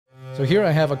So here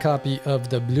I have a copy of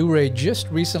the Blu-ray just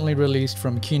recently released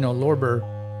from Kino Lorber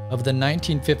of the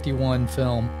 1951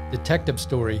 film Detective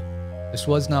Story. This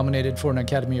was nominated for an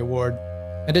Academy Award,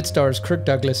 and it stars Kirk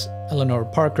Douglas, Eleanor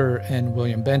Parker, and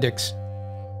William Bendix.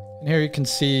 And here you can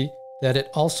see that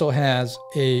it also has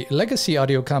a legacy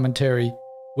audio commentary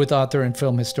with author and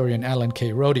film historian Alan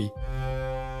K. Rode.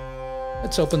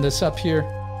 Let's open this up here.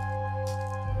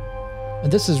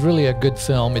 And this is really a good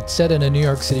film. It's set in a New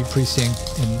York City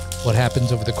precinct in what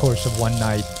happens over the course of one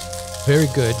night. Very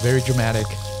good, very dramatic,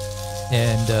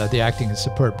 and the acting is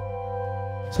superb.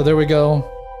 So there we go.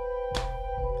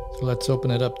 So let's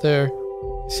open it up there.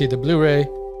 You see the Blu-ray.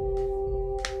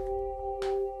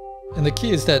 And the key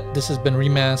is that this has been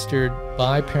remastered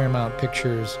by Paramount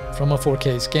Pictures from a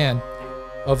 4K scan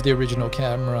of the original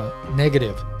camera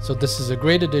negative. So this is a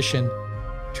great addition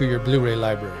to your Blu-ray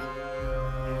library.